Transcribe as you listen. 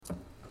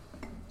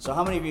So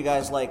how many of you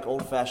guys like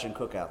old-fashioned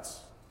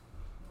cookouts?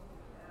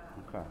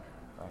 Okay.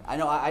 Right. I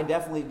know I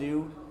definitely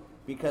do,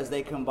 because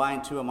they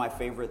combine two of my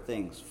favorite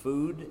things,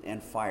 food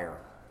and fire.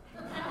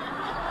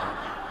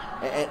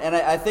 And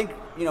I think,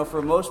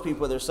 for most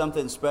people, there's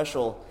something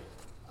special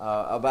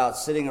about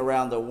sitting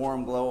around the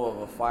warm glow of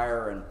a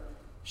fire and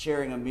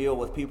sharing a meal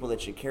with people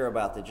that you care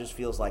about that just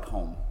feels like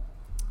home.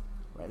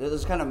 Right?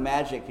 There's kind of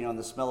magic, in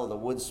the smell of the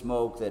wood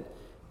smoke that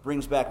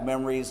brings back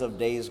memories of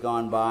days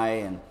gone by,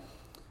 and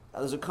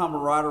there's a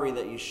camaraderie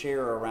that you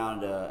share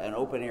around an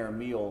open-air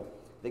meal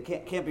that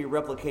can't be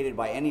replicated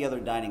by any other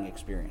dining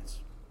experience.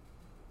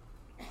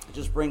 It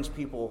just brings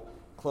people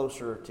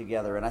closer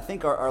together. And I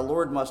think our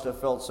Lord must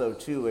have felt so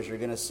too, as you're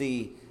going to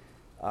see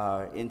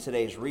in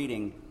today's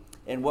reading,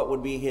 in what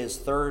would be his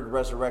third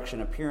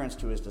resurrection appearance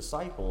to his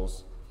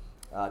disciples,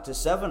 to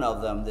 7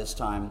 of them this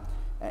time,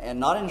 and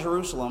not in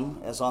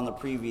Jerusalem as on the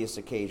previous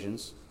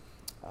occasions,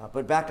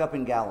 but back up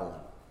in Galilee.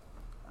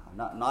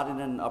 Not in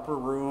an upper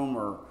room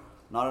or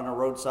not on a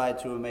roadside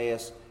to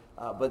Emmaus,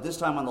 but this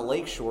time on the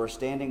lakeshore,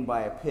 standing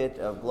by a pit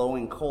of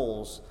glowing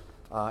coals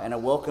and a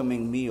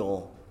welcoming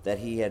meal that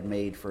he had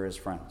made for his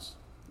friends.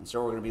 And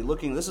so we're going to be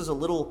looking, this is a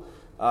little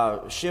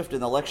shift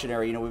in the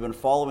lectionary. We've been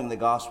following the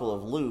Gospel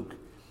of Luke,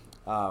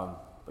 but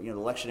the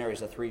lectionary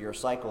is a 3-year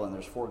cycle, and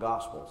there's 4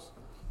 Gospels.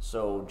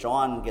 So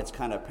John gets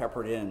kind of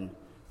peppered in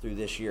through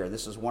this year.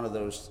 This is one of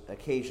those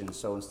occasions.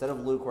 So instead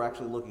of Luke, we're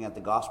actually looking at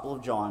the Gospel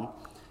of John,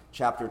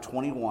 chapter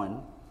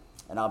 21,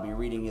 and I'll be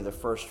reading you the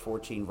first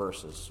 14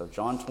 verses. So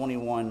John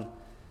 21,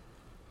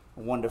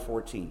 1 to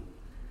 14.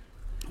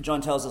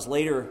 John tells us,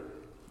 later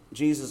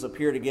Jesus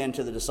appeared again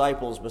to the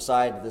disciples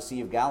beside the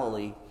Sea of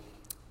Galilee,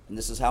 and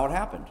this is how it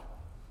happened.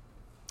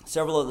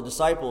 Several of the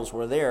disciples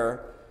were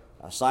there,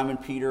 Simon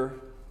Peter,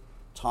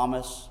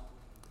 Thomas,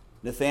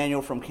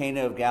 Nathanael from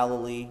Cana of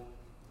Galilee,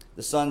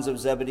 the sons of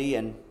Zebedee,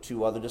 and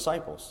 2 other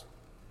disciples.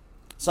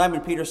 Simon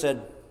Peter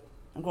said,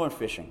 "I'm going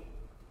fishing."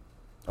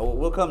 "Oh,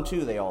 we'll come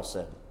too," they all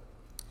said.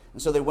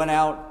 And so they went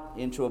out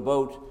into a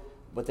boat,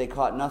 but they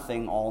caught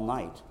nothing all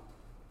night.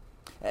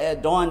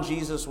 At dawn,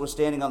 Jesus was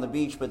standing on the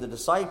beach, but the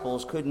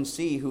disciples couldn't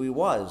see who he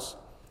was.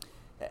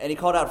 And he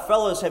called out,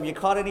 "Fellows, have you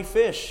caught any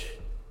fish?"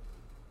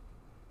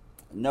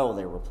 "No,"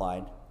 they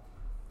replied.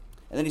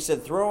 And then he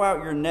said, "Throw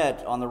out your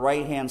net on the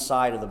right-hand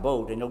side of the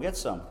boat, and you'll get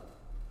some."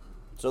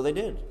 So they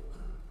did.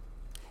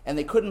 And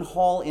they couldn't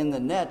haul in the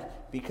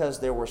net because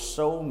there were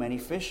so many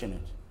fish in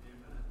it.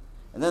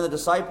 And then the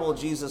disciple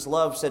Jesus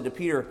loved said to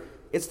Peter,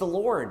 "It's the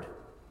Lord."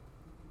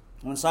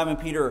 When Simon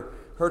Peter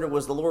heard it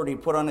was the Lord, he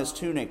put on his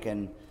tunic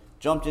and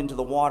jumped into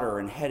the water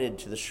and headed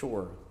to the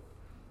shore.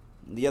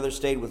 The others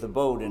stayed with the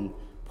boat and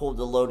pulled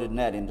the loaded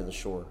net into the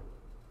shore.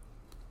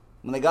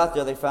 When they got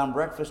there, they found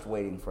breakfast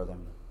waiting for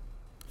them.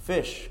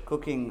 Fish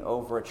cooking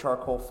over a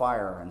charcoal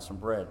fire and some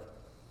bread.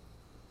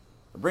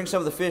 "Bring some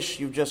of the fish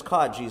you've just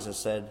caught," Jesus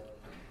said.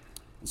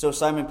 And so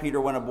Simon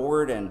Peter went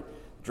aboard and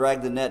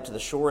dragged the net to the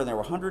shore, and there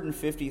were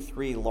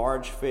 153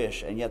 large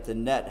fish, and yet the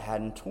net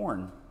hadn't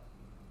torn.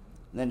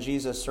 And then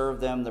Jesus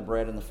served them the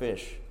bread and the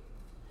fish.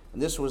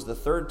 And this was the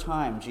 3rd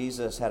time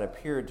Jesus had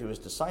appeared to his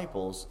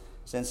disciples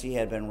since he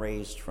had been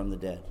raised from the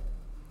dead.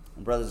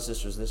 And brothers and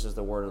sisters, this is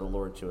the word of the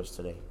Lord to us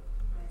today.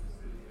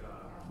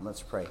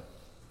 Let's pray.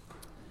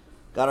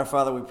 God our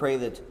Father, we pray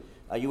that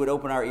you would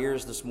open our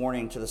ears this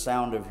morning to the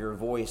sound of your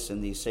voice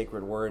in these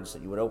sacred words,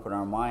 that you would open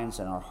our minds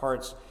and our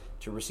hearts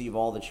to receive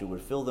all that you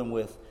would fill them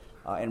with,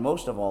 and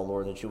most of all,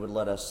 Lord, that you would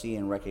let us see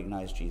and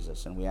recognize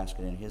Jesus, and we ask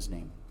it in his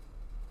name.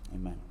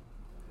 Amen.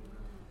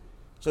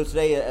 So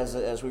today,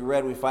 as we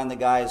read, we find the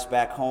guys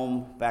back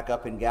home, back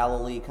up in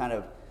Galilee, kind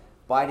of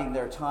biding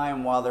their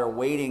time while they're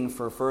waiting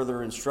for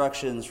further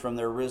instructions from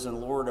their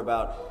risen Lord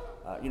about,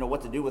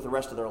 what to do with the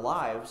rest of their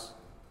lives.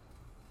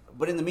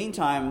 But in the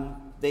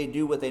meantime, they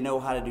do what they know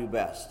how to do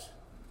best,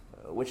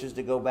 which is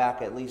to go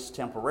back, at least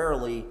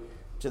temporarily,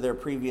 to their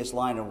previous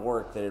line of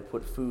work that had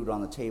put food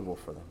on the table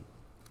for them.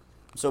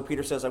 So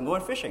Peter says, "I'm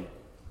going fishing."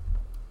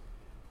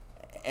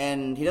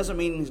 And he doesn't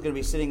mean he's going to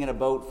be sitting in a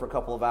boat for a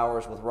couple of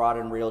hours with rod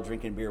and reel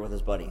drinking beer with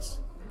his buddies.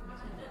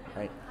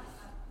 Right?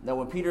 Now,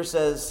 when Peter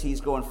says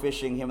he's going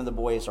fishing, him and the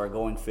boys are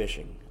going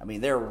fishing. I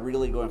mean, they're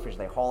really going fishing.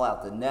 They haul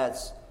out the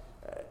nets.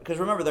 Because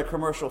remember, they're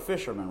commercial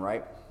fishermen,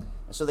 right?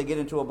 And so they get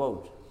into a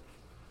boat.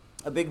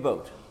 A big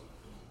boat.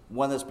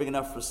 One that's big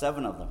enough for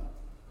 7 of them.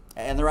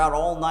 And they're out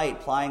all night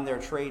plying their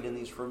trade in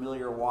these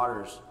familiar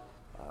waters.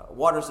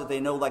 Waters that they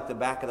know like the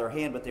back of their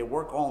hand, but they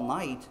work all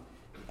night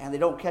and they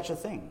don't catch a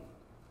thing.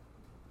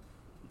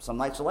 Some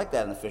nights are like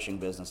that in the fishing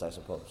business, I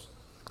suppose.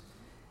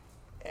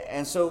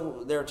 And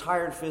so they're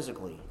tired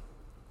physically,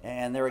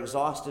 and they're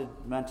exhausted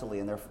mentally,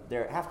 and they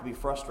have to be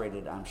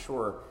frustrated, I'm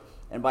sure.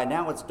 And by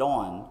now it's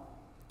dawn,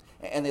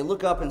 and they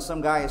look up, and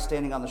some guy is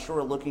standing on the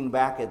shore looking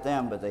back at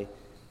them, but they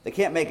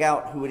can't make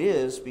out who it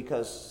is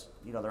because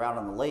they're out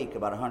on the lake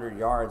about 100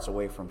 yards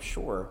away from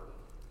shore.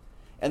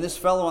 And this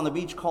fellow on the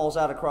beach calls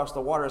out across the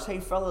waters,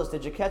 "Hey, fellas,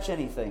 did you catch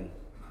anything?"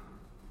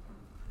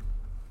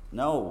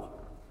 "No,"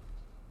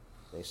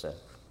 they said.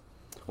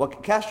 "Well,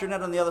 cast your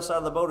net on the other side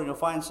of the boat and you'll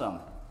find some."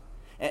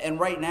 And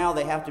right now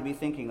they have to be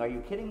thinking, are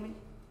you kidding me?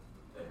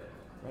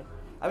 Right?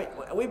 I mean,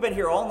 we've been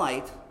here all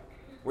night.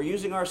 We're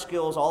using our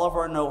skills, all of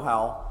our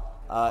know-how,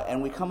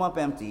 and we come up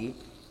empty.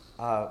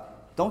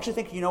 Don't you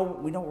think we know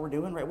what we're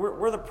doing? Right?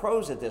 We're the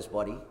pros at this,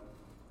 buddy.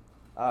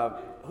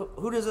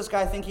 Who does this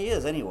guy think he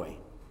is anyway?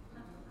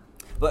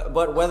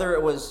 But whether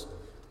it was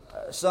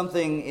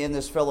something in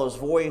this fellow's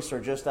voice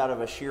or just out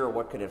of a sheer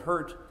what could it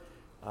hurt,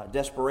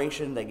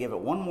 desperation, they give it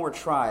one more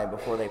try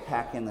before they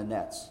pack in the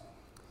nets.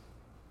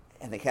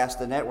 And they cast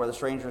the net where the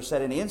stranger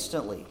said, and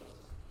instantly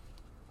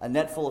a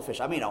net full of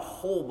fish. I mean, a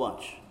whole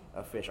bunch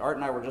of fish. Art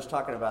and I were just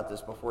talking about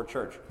this before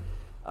church.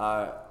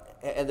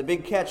 And the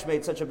big catch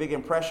made such a big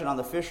impression on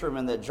the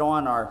fishermen that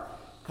John, our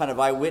kind of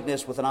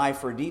eyewitness with an eye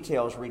for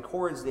details,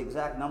 records the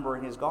exact number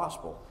in his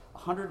gospel.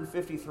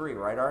 153,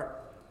 right,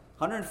 Art?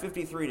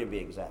 153 to be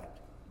exact.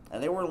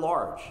 And they were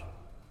large.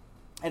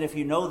 And if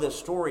you know this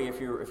story,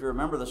 if you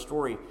remember the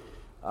story,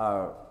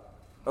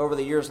 over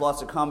the years,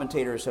 lots of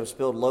commentators have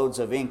spilled loads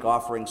of ink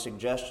offering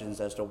suggestions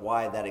as to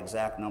why that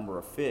exact number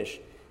of fish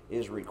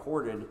is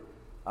recorded,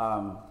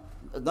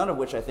 none of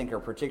which I think are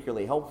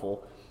particularly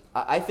helpful.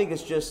 I think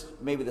it's just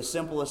maybe the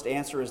simplest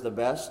answer is the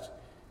best,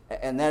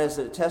 and that is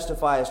that it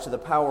testifies to the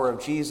power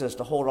of Jesus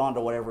to hold on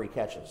to whatever he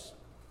catches.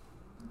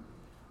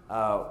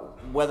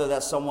 Whether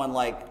that's someone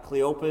like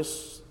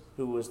Cleopas,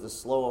 who was the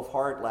slow of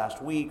heart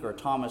last week, or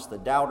Thomas the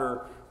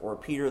doubter, or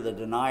Peter the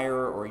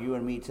denier, or you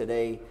and me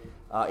today,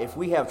 if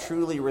we have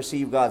truly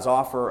received God's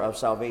offer of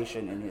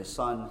salvation in his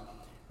Son,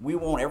 we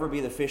won't ever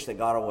be the fish that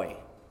got away,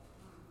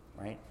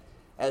 right?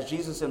 As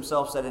Jesus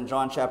himself said in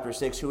John chapter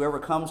 6, whoever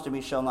comes to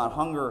me shall not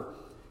hunger,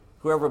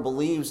 whoever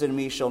believes in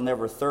me shall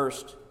never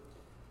thirst.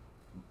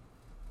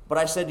 But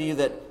I said to you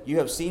that you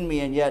have seen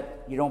me and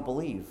yet you don't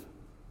believe.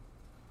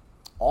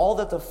 All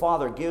that the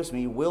Father gives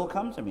me will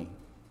come to me.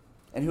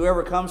 And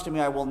whoever comes to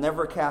me I will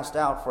never cast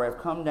out, for I have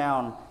come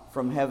down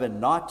from heaven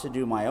not to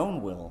do my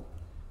own will,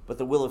 but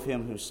the will of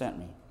him who sent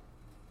me.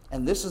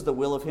 And this is the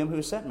will of him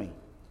who sent me,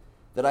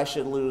 that I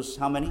should lose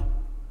how many?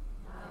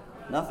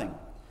 Nothing.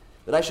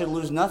 That I should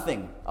lose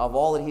nothing of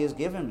all that he has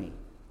given me,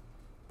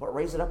 but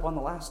raise it up on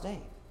the last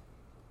day.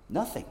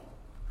 Nothing.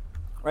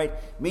 Right?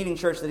 Meaning,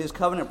 church, that his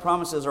covenant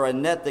promises are a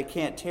net that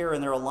can't tear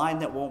and they're a line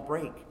that won't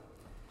break.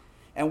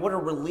 And what a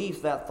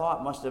relief that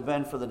thought must have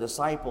been for the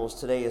disciples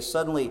today, is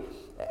suddenly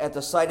at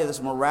the sight of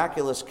this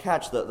miraculous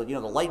catch, the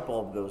light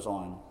bulb goes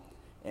on.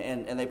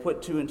 And they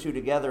put two and two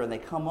together and they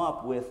come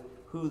up with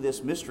who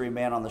this mystery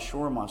man on the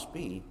shore must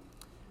be.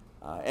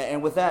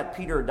 And with that,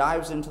 Peter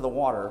dives into the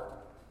water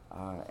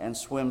and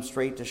swims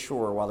straight to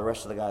shore while the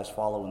rest of the guys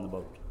follow in the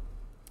boat.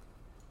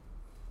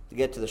 To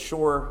get to the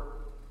shore,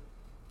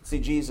 see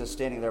Jesus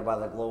standing there by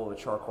the glow of a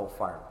charcoal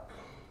fire.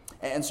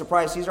 And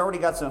surprise, he's already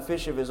got some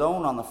fish of his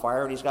own on the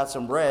fire, and he's got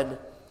some bread,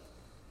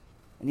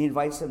 and he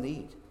invites them to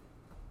eat.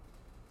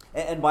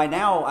 And by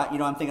now,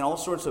 I'm thinking all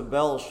sorts of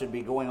bells should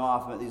be going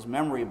off, these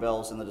memory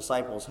bells in the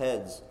disciples'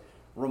 heads,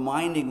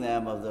 reminding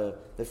them of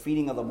the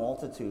feeding of the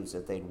multitudes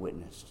that they'd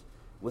witnessed,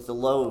 with the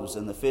loaves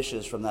and the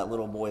fishes from that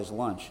little boy's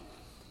lunch.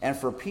 And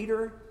for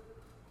Peter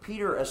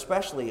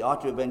especially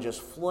ought to have been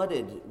just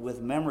flooded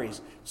with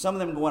memories, some of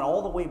them going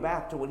all the way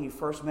back to when he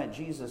first met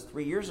Jesus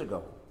 3 years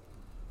ago.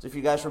 So if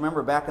you guys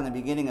remember back in the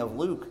beginning of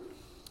Luke,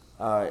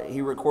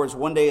 he records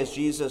one day as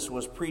Jesus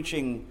was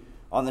preaching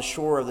on the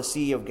shore of the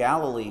Sea of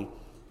Galilee,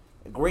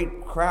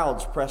 great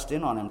crowds pressed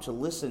in on him to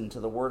listen to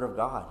the word of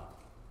God.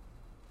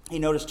 He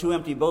noticed 2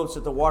 empty boats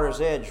at the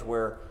water's edge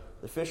where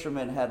the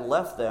fishermen had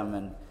left them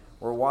and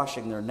were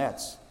washing their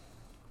nets.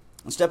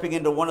 And stepping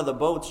into one of the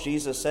boats,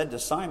 Jesus said to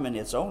Simon,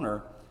 its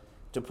owner,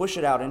 to push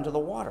it out into the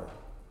water.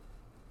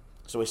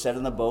 So he sat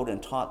in the boat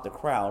and taught the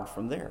crowd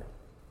from there.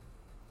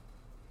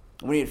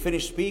 When he had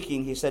finished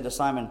speaking, he said to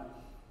Simon,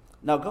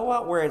 now go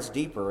out where it's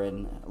deeper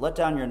and let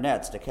down your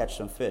nets to catch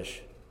some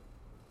fish.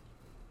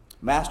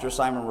 Master,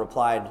 Simon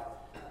replied,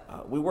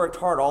 we worked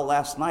hard all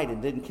last night and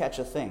didn't catch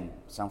a thing.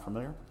 Sound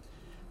familiar?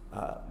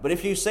 But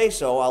if you say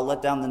so, I'll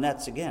let down the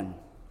nets again.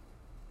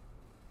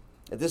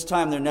 At this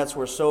time, their nets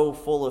were so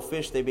full of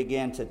fish they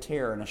began to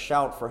tear, and a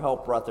shout for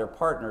help brought their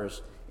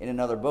partners in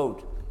another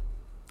boat.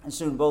 And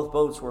soon both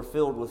boats were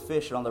filled with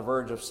fish and on the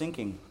verge of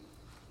sinking.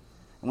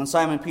 And when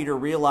Simon Peter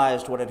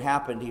realized what had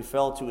happened, he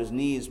fell to his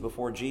knees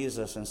before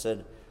Jesus and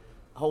said,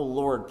 oh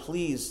Lord,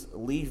 please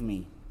leave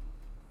me.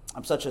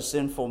 I'm such a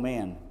sinful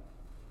man.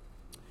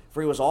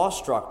 For he was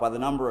awestruck by the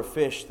number of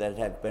fish that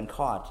had been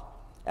caught,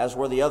 as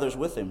were the others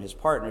with him. His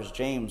partners,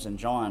 James and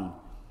John,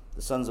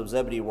 the sons of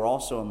Zebedee, were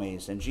also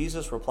amazed. And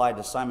Jesus replied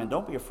to Simon,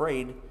 don't be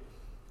afraid.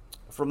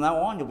 From now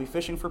on, you'll be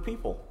fishing for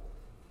people.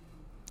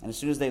 And as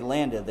soon as they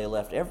landed, they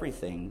left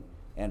everything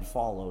and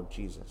followed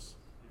Jesus.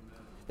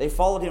 Amen. They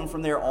followed him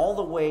from there all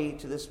the way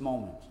to this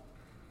moment,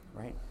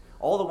 right?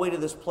 All the way to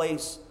this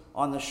place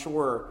on the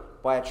shore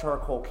by a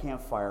charcoal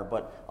campfire.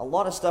 But a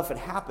lot of stuff had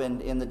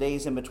happened in the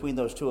days in between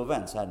those two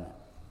events, hadn't it?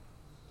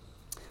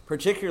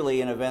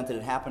 Particularly an event that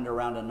had happened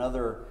around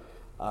another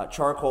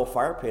charcoal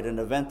fire pit, an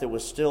event that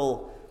was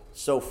still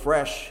so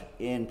fresh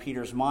in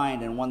Peter's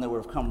mind, and one that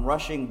would have come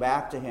rushing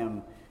back to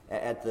him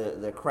at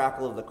the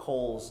crackle of the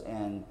coals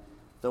and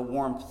the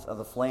warmth of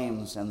the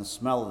flames and the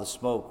smell of the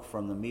smoke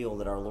from the meal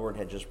that our Lord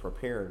had just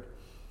prepared.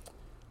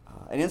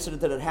 An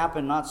incident that had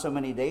happened not so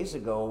many days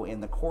ago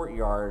in the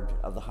courtyard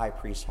of the high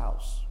priest's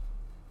house.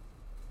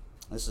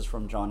 This is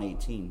from John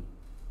 18.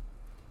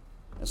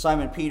 And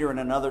Simon Peter and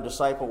another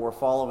disciple were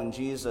following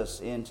Jesus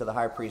into the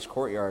high priest's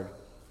courtyard.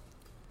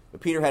 But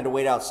Peter had to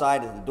wait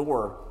outside at the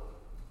door.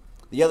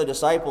 The other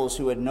disciples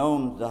who had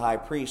known the high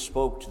priest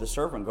spoke to the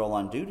servant girl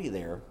on duty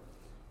there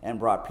and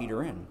brought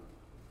Peter in.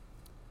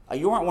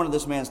 You aren't one of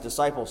this man's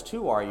disciples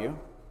too, are you?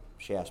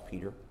 She asked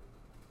Peter.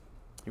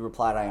 He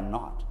replied, I am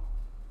not.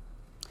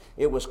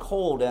 It was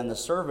cold, and the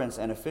servants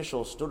and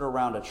officials stood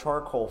around a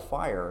charcoal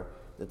fire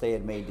that they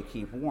had made to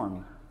keep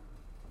warm.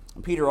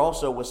 And Peter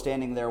also was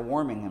standing there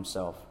warming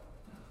himself.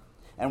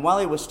 And while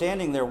he was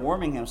standing there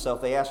warming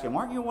himself, they asked him,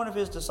 aren't you one of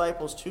his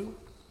disciples too?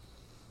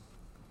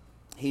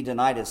 He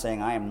denied it,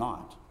 saying, I am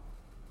not.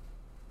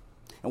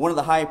 And one of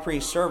the high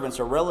priest's servants,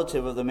 a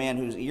relative of the man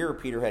whose ear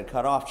Peter had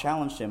cut off,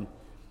 challenged him,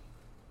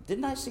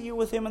 didn't I see you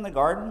with him in the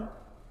garden?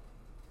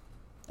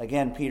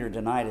 Again, Peter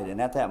denied it,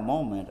 and at that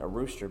moment, a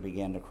rooster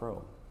began to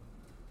crow.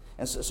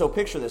 And so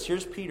picture this.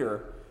 Here's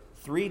Peter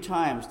 3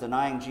 times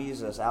denying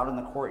Jesus out in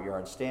the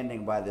courtyard,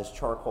 standing by this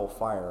charcoal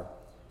fire.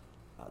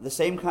 The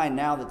same kind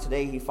now that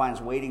today he finds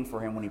waiting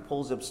for him when he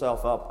pulls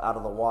himself up out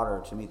of the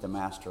water to meet the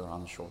master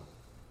on the shore.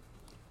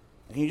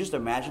 And can you just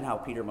imagine how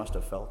Peter must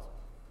have felt?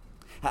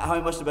 How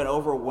he must have been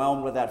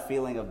overwhelmed with that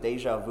feeling of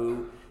deja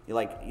vu,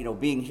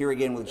 being here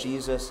again with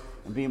Jesus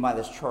and being by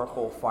this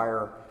charcoal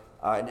fire.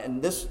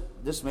 And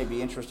this may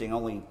be interesting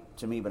only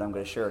to me, but I'm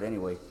going to share it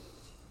anyway.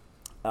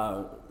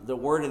 The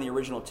word in the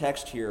original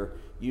text here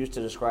used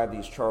to describe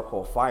these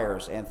charcoal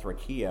fires,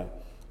 anthrakia,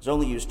 is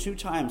only used 2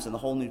 times in the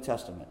whole New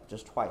Testament,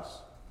 just twice.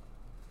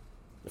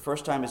 The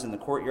first time is in the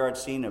courtyard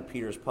scene of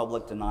Peter's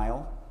public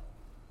denial,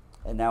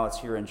 and now it's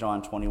here in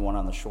John 21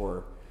 on the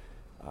shore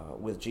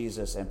with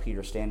Jesus and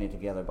Peter standing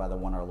together by the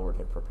one our Lord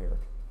had prepared.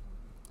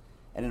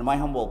 And in my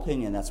humble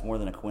opinion, that's more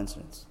than a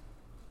coincidence.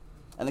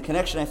 And the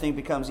connection, I think,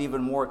 becomes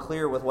even more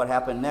clear with what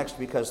happened next,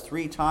 because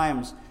 3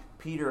 times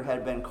Peter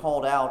had been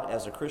called out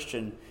as a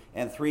Christian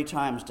and 3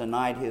 times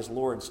denied his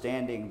Lord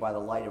standing by the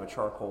light of a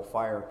charcoal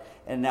fire.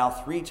 And now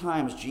 3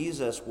 times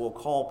Jesus will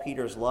call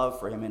Peter's love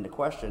for him into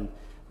question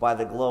by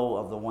the glow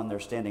of the one they're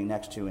standing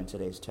next to in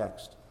today's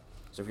text.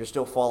 So if you're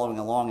still following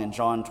along in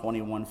John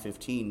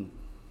 21:15,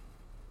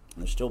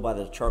 they're still by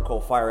the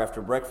charcoal fire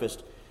after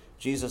breakfast,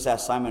 Jesus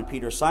asked Simon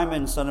Peter,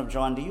 Simon, son of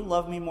John, do you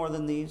love me more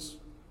than these?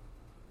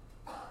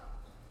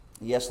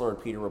 Yes,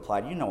 Lord, Peter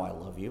replied, you know I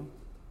love you.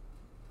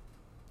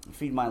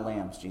 Feed my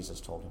lambs,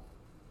 Jesus told him.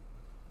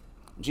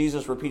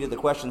 Jesus repeated the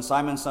question,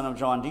 Simon, son of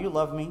John, do you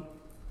love me?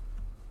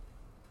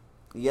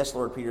 Yes,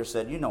 Lord, Peter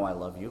said, you know I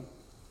love you.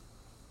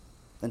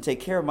 Then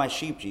take care of my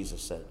sheep,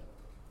 Jesus said.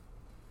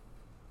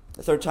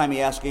 The 3rd time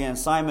he asked again,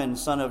 Simon,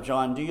 son of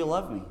John, do you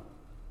love me?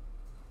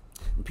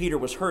 And Peter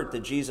was hurt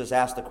that Jesus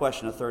asked the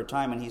question a 3rd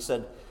time, and he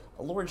said,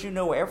 Lord, you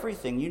know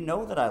everything. You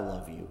know that I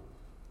love you.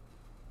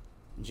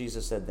 And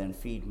Jesus said, then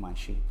feed my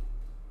sheep.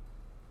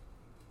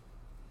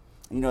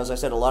 And as I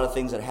said, a lot of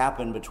things that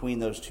happened between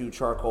those 2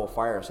 charcoal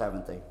fires,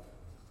 haven't they?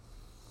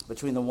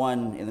 Between the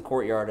one in the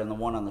courtyard and the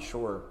one on the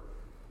shore.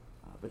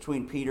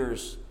 Between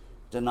Peter's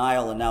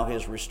denial and now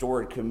his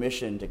restored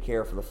commission to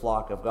care for the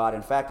flock of God.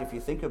 In fact, if you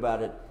think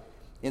about it,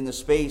 in the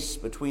space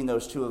between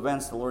those 2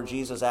 events, the Lord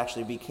Jesus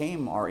actually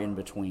became our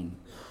in-between.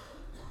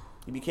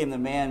 He became the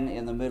man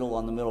in the middle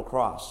on the middle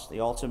cross, the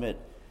ultimate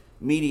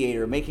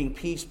mediator, making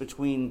peace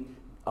between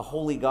a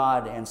holy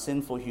God and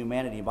sinful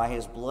humanity by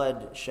his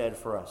blood shed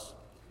for us.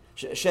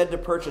 Shed to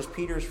purchase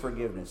Peter's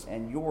forgiveness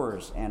and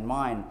yours and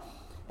mine,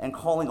 and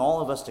calling all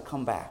of us to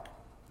come back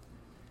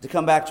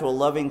to a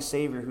loving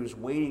Savior who's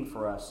waiting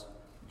for us,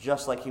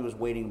 just like he was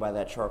waiting by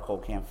that charcoal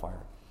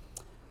campfire.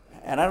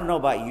 And I don't know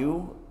about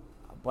you,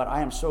 but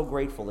I am so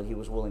grateful that he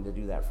was willing to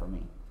do that for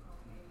me.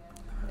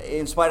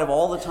 In spite of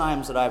all the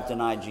times that I've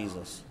denied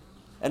Jesus.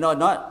 And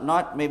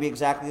not maybe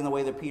exactly in the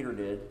way that Peter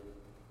did,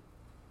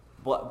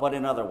 but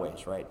in other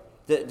ways, right?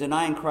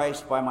 Denying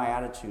Christ by my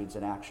attitudes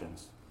and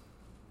actions.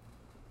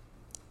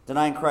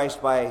 Denying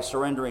Christ by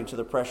surrendering to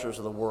the pressures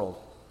of the world.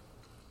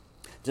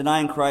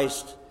 Denying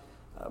Christ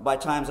by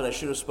times that I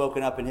should have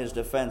spoken up in his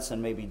defense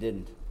and maybe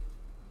didn't.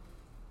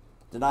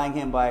 Denying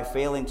him by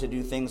failing to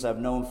do things I've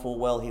known full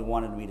well he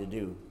wanted me to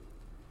do.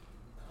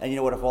 And you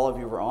know what? If all of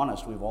you were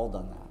honest, we've all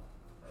done that.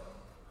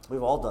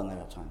 We've all done that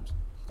at times.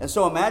 And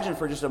so imagine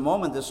for just a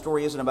moment this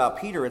story isn't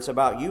about Peter, it's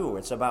about you,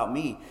 it's about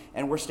me.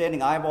 And we're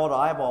standing eyeball to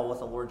eyeball with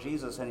the Lord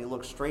Jesus, and he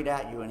looks straight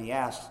at you and he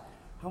asks,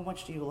 how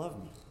much do you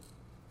love me?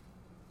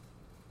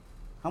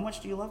 How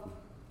much do you love me?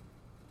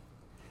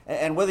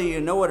 And whether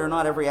you know it or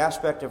not, every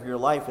aspect of your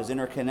life is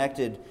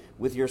interconnected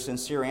with your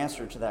sincere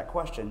answer to that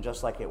question,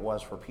 just like it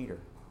was for Peter.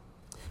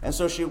 And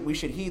so we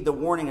should heed the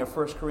warning of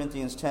 1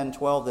 Corinthians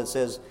 10:12 that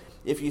says,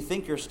 if you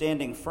think you're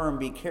standing firm,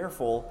 be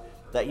careful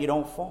that you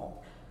don't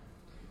fall.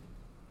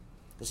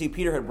 You see,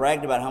 Peter had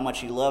bragged about how much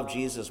he loved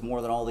Jesus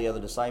more than all the other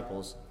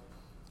disciples.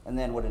 And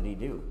then what did he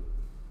do?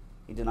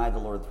 He denied the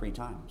Lord 3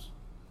 times.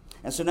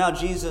 And so now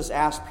Jesus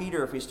asked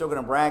Peter if he's still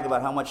going to brag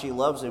about how much he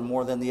loves him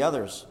more than the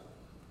others.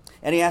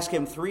 And he asked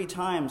him 3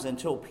 times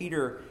until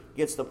Peter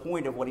gets the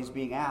point of what he's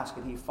being asked,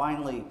 and he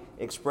finally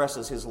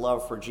expresses his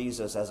love for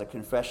Jesus as a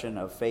confession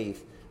of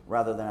faith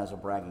rather than as a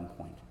bragging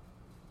point.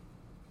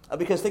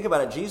 Because think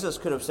about it, Jesus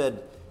could have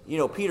said,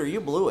 Peter,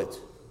 you blew it.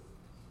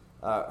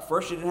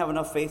 First, you didn't have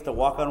enough faith to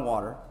walk on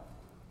water.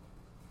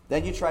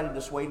 Then you tried to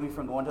dissuade me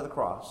from going to the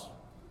cross.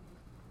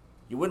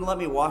 You wouldn't let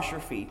me wash your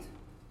feet.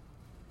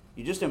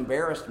 You just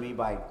embarrassed me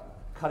by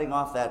cutting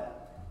off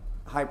that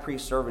high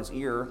priest servant's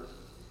ear.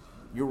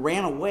 You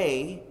ran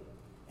away,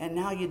 and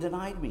now you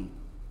denied me.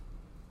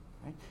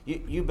 Right?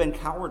 You've been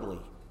cowardly.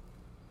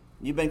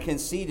 You've been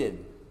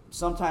conceited,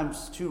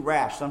 sometimes too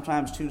rash,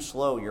 sometimes too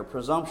slow. You're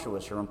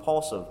presumptuous, you're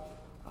impulsive.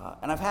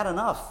 And I've had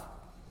enough.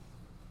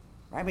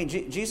 Right? I mean,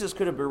 Jesus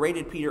could have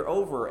berated Peter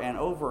over and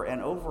over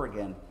and over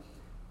again.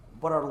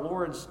 But our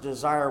Lord's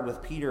desire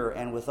with Peter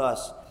and with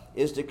us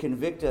is to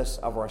convict us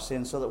of our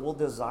sins so that we'll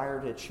desire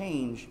to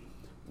change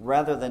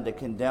rather than to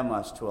condemn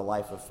us to a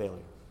life of failure.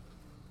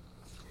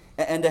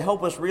 And to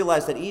help us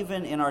realize that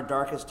even in our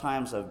darkest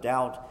times of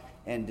doubt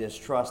and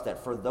distrust,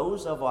 that for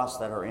those of us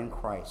that are in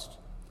Christ,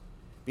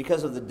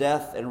 because of the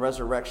death and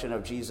resurrection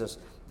of Jesus,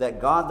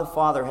 that God the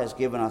Father has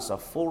given us a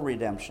full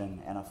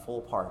redemption and a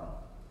full pardon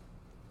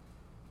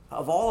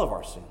of all of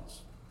our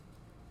sins.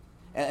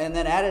 And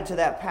then added to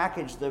that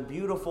package, the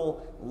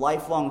beautiful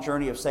lifelong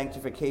journey of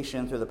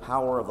sanctification through the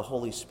power of the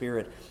Holy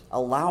Spirit,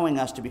 allowing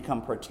us to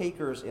become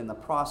partakers in the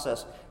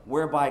process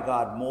whereby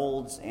God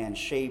molds and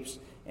shapes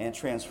and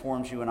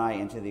transforms you and I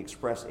into the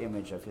express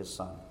image of His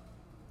Son.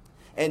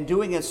 And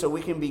doing it so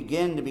we can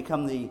begin to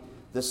become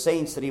the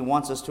saints that He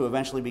wants us to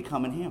eventually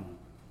become in Him.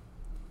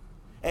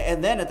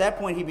 And then at that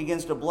point, He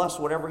begins to bless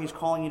whatever He's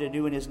calling you to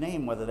do in His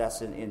name, whether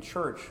that's in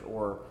church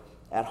or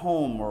at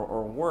home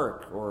or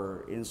work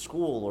or in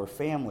school or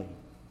family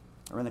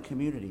or in the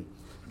community,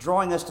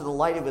 drawing us to the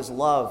light of His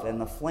love and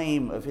the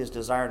flame of His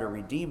desire to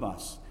redeem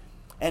us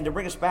and to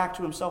bring us back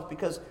to Himself,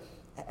 because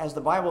as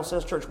the Bible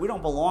says, church, we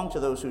don't belong to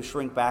those who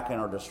shrink back and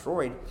are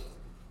destroyed,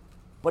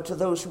 but to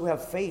those who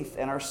have faith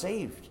and are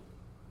saved.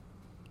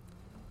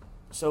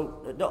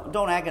 So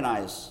don't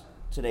agonize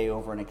today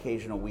over an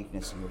occasional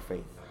weakness in your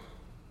faith,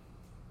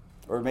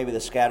 or maybe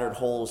the scattered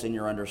holes in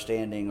your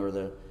understanding or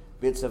the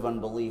bits of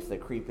unbelief that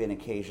creep in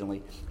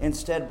occasionally.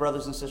 Instead,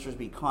 brothers and sisters,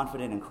 be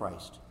confident in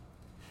Christ,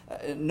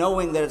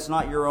 knowing that it's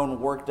not your own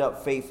worked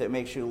up faith that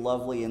makes you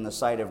lovely in the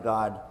sight of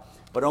God,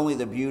 but only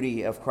the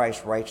beauty of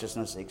Christ's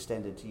righteousness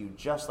extended to you,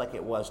 just like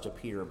it was to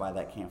Peter by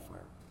that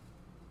campfire.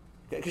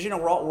 Because,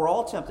 we're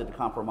all tempted to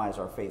compromise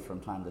our faith from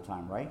time to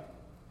time, right?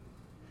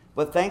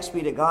 But thanks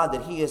be to God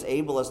that He is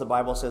able, as the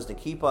Bible says, to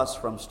keep us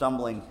from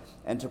stumbling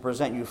and to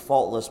present you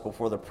faultless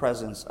before the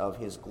presence of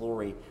His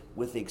glory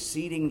with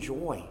exceeding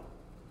joy.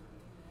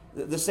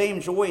 The same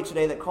joy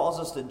today that calls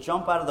us to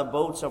jump out of the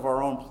boats of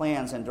our own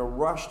plans and to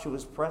rush to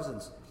His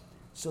presence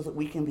so that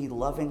we can be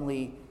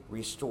lovingly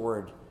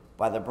restored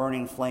by the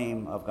burning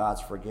flame of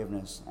God's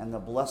forgiveness and the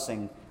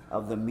blessing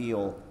of the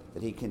meal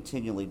that He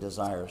continually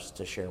desires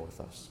to share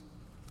with us.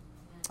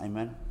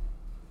 Amen.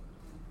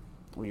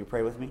 Will you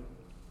pray with me?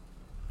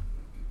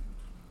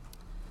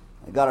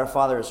 God our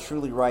Father is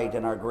truly right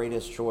and our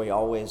greatest joy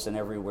always and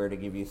everywhere to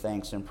give you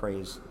thanks and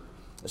praise,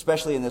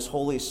 especially in this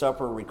Holy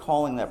Supper,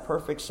 recalling that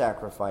perfect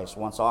sacrifice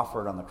once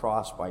offered on the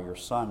cross by your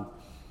Son,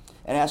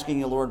 and asking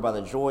you, Lord, by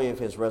the joy of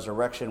His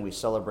resurrection, we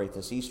celebrate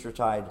this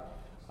Eastertide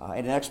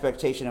in an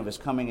expectation of His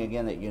coming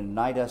again, that you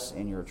unite us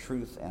in your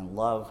truth and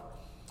love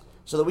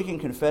so that we can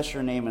confess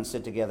your name and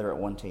sit together at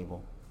one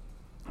table.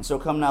 And so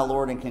come now,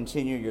 Lord, and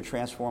continue your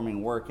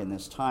transforming work in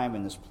this time,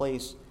 in this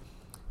place,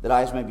 that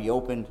eyes may be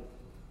opened,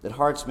 that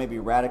hearts may be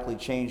radically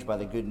changed by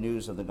the good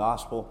news of the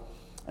gospel.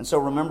 And so,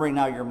 remembering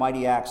now your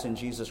mighty acts in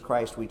Jesus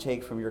Christ, we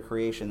take from your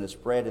creation this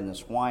bread and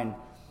this wine,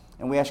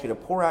 and we ask you to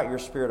pour out your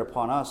Spirit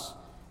upon us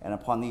and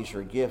upon these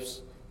your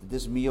gifts, that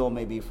this meal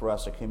may be for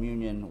us a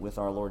communion with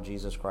our Lord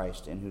Jesus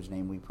Christ, in whose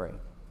name we pray.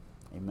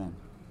 Amen.